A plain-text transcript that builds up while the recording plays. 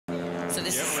So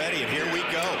this Get ready, and here we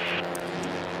go.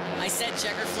 I said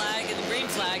checker flag and green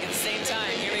flag at the same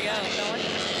time. Here we go.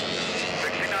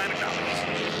 69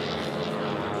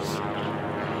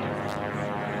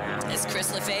 It's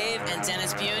Chris Lefebvre and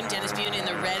Dennis Bune. Dennis Bune in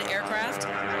the red aircraft.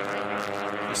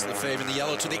 Chris Lefebvre in the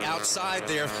yellow to the outside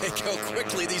there. They go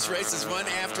quickly, these races, one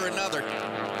after another.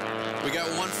 We got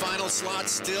one final slot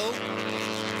still,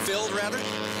 filled rather.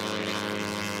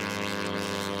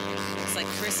 Looks like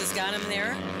Chris has got him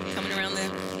there, coming around the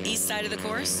east side of the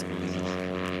course.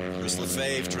 Chris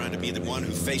Lefebvre trying to be the one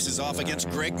who faces off against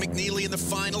Greg McNeely in the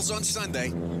finals on Sunday.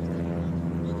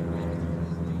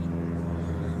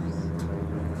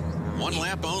 One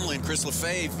lap only, and Chris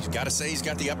Lefebvre, you've got to say he's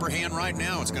got the upper hand right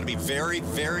now. It's going to be very,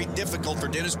 very difficult for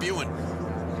Dennis Bune.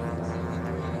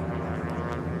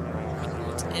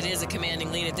 It is a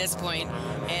commanding lead at this point,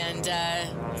 and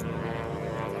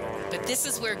but this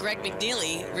is where Greg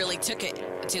McNeely really took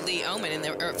it to Lee Oman in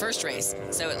the first race.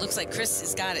 So it looks like Chris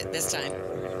has got it this time.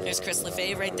 There's Chris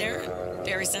Lefebvre right there,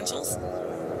 Fair Essentials.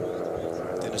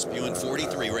 Dennis Bune,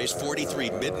 43, race 43,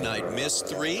 midnight, miss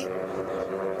 3.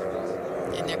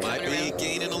 And they're Might be around.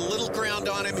 gaining a little ground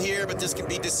on him here, but this can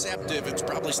be deceptive. It's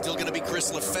probably still going to be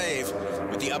Chris Lefebvre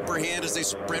with the upper hand as they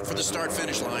sprint for the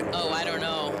start-finish line. Oh, I don't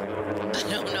know. I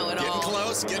don't know at all. Getting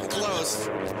close, getting close.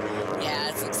 Yeah,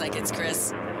 it looks like it's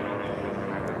Chris.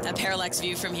 That parallax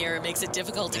view from here makes it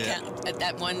difficult to count at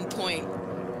that one point.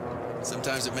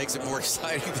 Sometimes it makes it more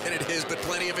exciting than it is, but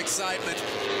plenty of excitement.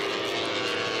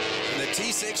 In the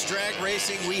T-6 drag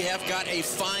racing, we have got a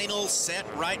final set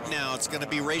right now. It's going to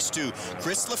be race 2.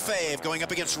 Chris Lefebvre going up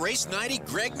against race 90,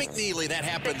 Greg McNeely. That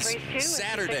happens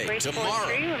Saturday, tomorrow.